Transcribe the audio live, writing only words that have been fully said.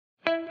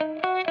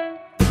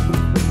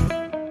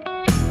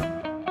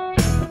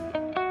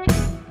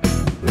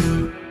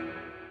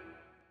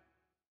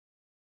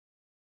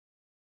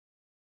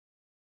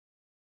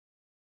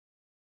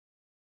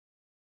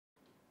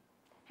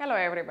Hello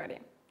everybody!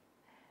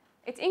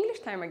 It's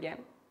English time again,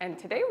 and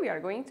today we are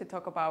going to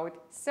talk about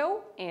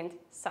so and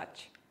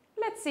such.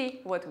 Let's see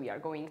what we are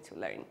going to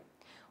learn.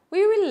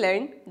 We will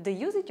learn the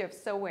usage of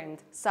so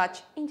and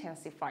such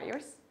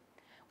intensifiers.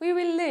 We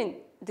will learn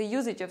the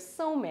usage of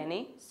so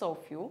many, so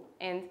few,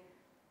 and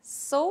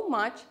so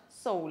much,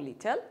 so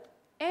little.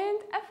 And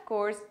of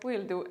course,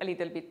 we'll do a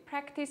little bit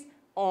practice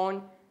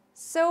on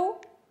so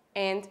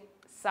and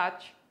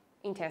such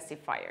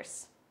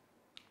intensifiers.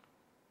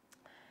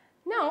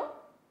 Now,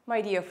 my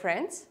dear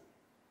friends,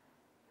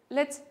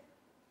 let's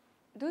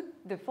do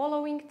the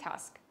following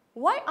task.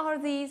 Why are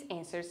these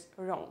answers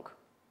wrong?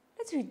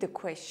 Let's read the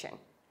question.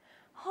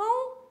 How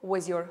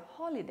was your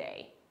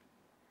holiday?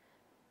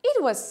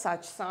 It was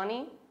such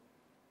sunny.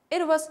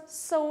 It was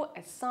so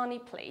a sunny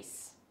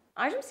place.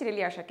 Այժմ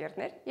սիրելի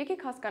աշակերտներ,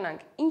 եկեք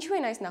հասկանանք ինչու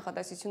են այս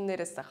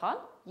նախադասությունները սխալ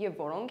եւ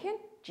որոնք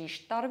են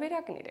ճիշտ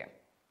տարբերակները.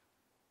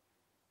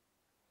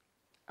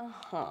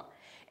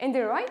 And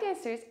the right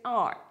answers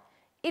are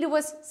it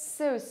was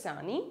so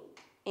sunny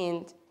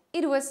and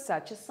it was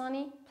such a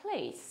sunny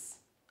place.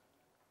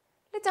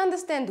 Let's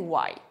understand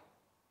why.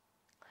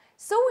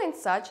 So and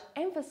such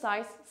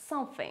emphasize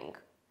something.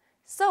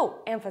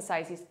 So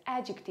emphasizes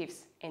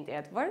adjectives and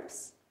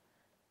adverbs.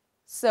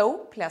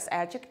 So plus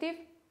adjective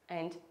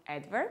and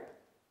adverb.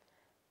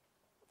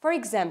 For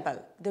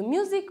example, the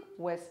music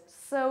was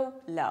so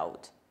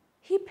loud.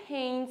 He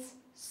paints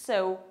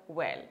so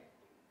well.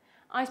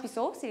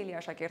 Այսպիսով, սիրելի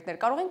աշակերտներ,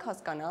 կարող ենք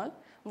հասկանալ,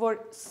 որ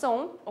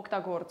so-ն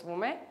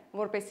օգտագործվում է,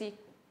 որպեսզի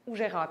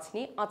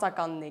ուժեղացնի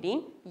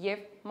ածականներին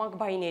եւ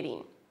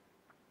մակբայիներին.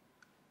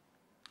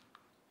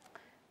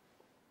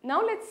 Now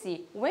let's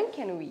see, when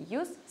can we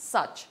use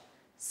such?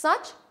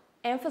 Such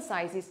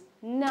emphasizes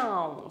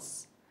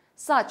nouns.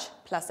 Such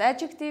plus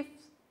adjective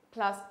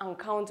plus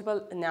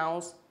uncountable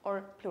nouns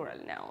or plural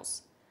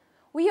nouns.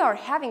 We are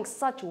having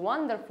such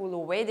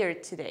wonderful weather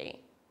today.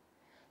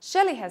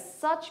 Shelley has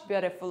such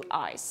beautiful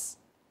eyes.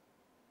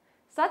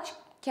 Such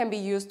can be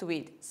used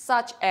with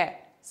such a,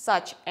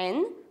 such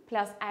an,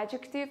 plus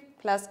adjective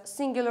plus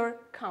singular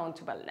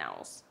countable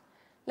nouns.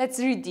 Let's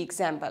read the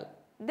example.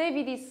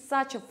 David is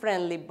such a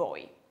friendly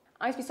boy.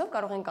 Այսպիսով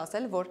կարող ենք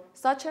ասել, որ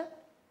such-ը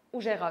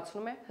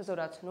ուժեղացնում է,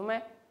 հզորացնում է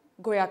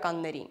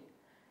գոյականներին.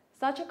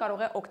 Such-ը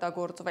կարող է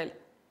օգտագործվել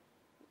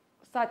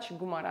such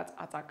գումարած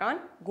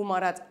ածական,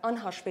 գումարած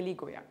անհաշվելի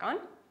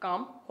գոյական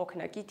կամ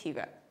հոգնակի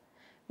թիվը.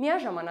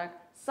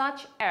 Միաժամանակ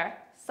such a,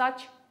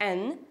 such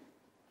an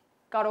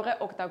կարող է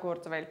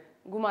օգտագործվել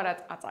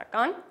գումարած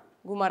ածական,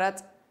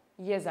 գումարած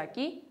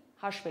եզակի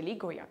հաշվելի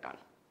գոյական.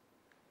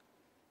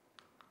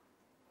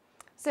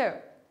 So,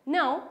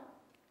 now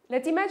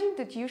let's imagine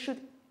that you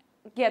should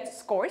get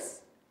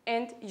scores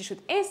and you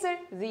should answer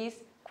these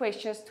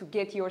questions to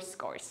get your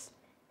scores.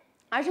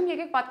 Այժմ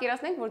եկեք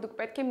պատկերացնենք, որ դուք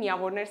պետք է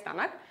միավորներ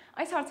ստանաք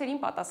այս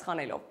հարցերին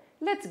պատասխանելով.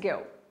 Let's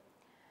go.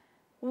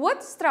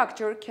 What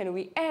structure can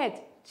we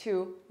add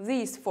to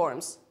these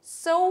forms?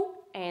 So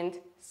and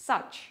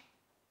such.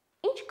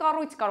 Ինչ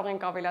կառույց կարող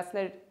ենք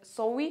ավելացնել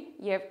so-ի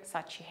եւ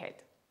such-ի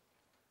հետ?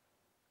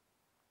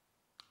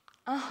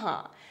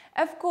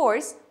 Of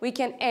course, we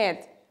can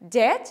add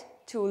that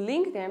to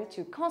link them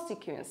to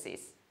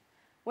consequences.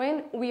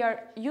 When we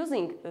are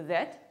using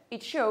that,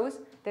 it shows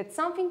that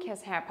something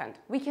has happened.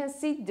 We can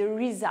see the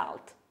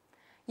result.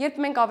 Երբ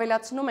մենք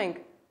ավելացնում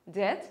ենք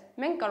that,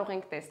 մենք կարող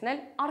ենք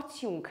տեսնել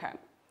արդյունքը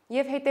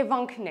եւ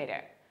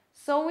հետևանքները.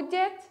 So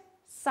that,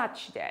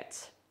 such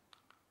that.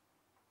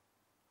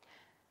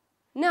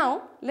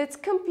 Now, let's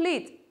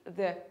complete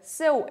the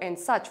so and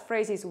such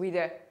phrases with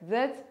a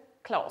that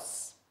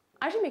clause.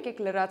 Այժմ եկեք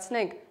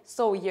լրացնենք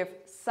so եւ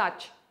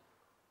such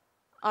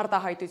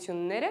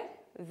արտահայտությունները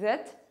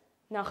that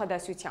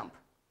նախադասությամբ.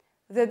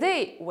 The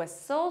day was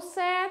so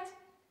sad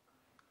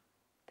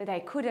that I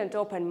couldn't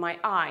open my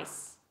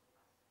eyes.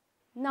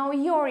 Now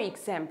your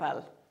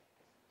example.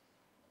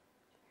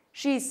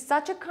 She is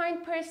such a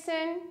kind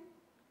person.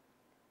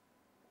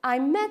 I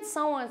met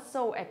someone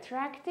so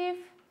attractive.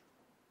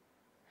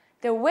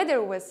 The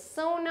weather was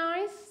so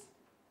nice.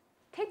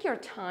 Take your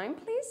time,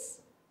 please.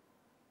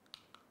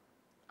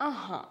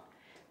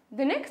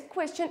 The next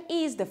question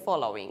is the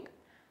following.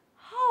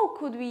 How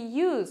could we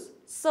use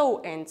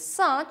so and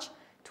such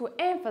to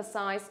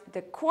emphasize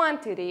the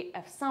quantity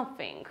of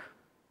something?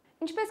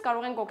 Ինչպես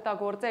կարող ենք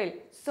օգտագործել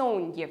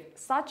so-ն եւ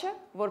such-ը,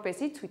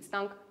 որպեսզի ցույց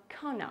տանք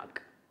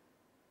քանակ?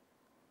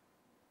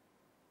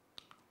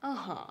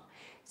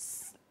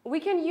 We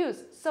can use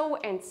so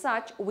and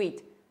such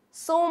with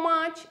so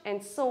much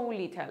and so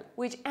little,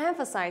 which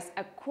emphasize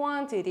a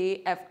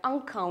quantity of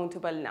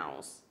uncountable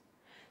nouns.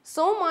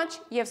 So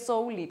much եւ so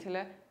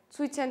little-ը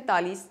ցույց են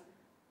տալիս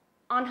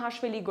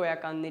անհաշվելի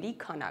գոյականների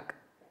քանակ.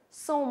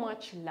 So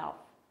much love,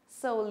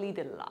 so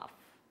little love.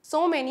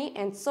 So many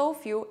and so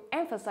few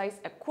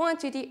emphasize a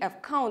quantity of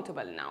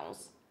countable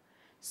nouns.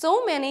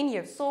 So many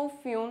եւ so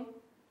few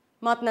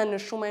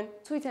մատնանշում են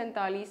ցույց են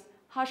տալիս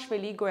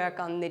հաշվելի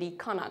գոյականների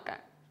քանակը.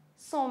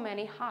 So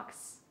many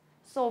hugs,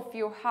 so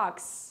few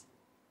hugs.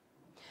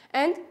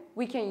 And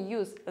we can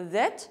use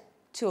that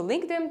to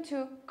link them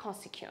to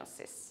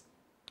consequences.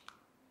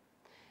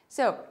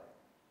 So,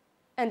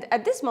 and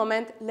at this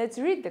moment, let's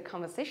read the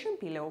conversation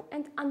below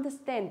and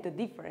understand the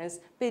difference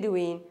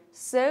between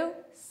so,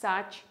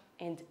 such,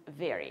 and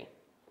very.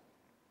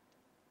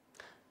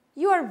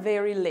 You are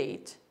very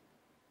late.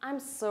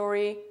 I'm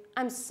sorry,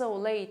 I'm so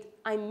late.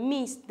 I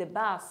missed the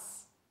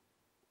bus.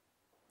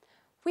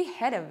 We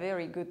had a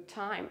very good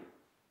time.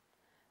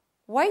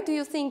 Why do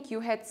you think you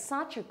had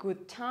such a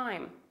good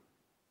time?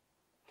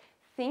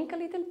 Think a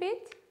little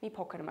bit. Mi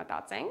pokarma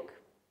dateng.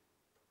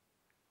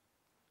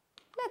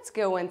 Let's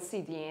go and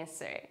see the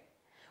answer.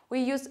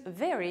 We use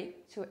very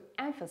to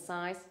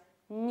emphasize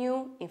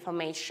new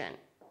information.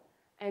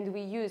 And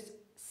we use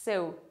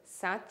so,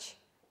 such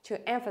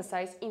to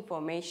emphasize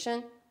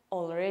information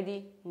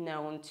already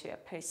known to a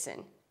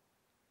person.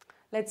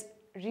 Let's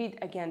read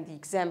again the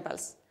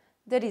examples.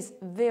 That is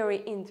very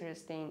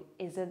interesting,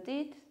 isn't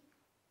it?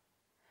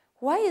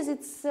 Why is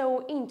it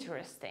so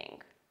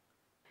interesting?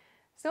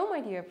 So,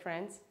 my dear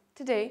friends,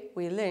 today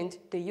we learned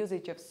the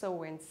usage of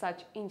so and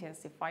such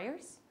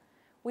intensifiers.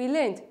 We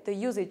learned the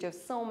usage of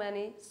so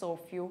many, so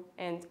few,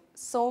 and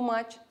so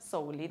much,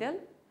 so little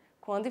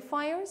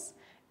quantifiers,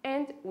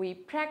 and we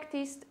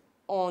practiced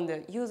on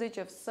the usage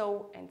of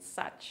so and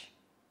such.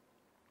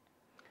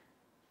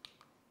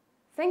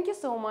 Thank you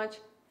so much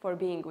for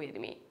being with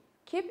me.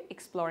 Keep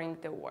exploring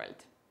the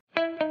world.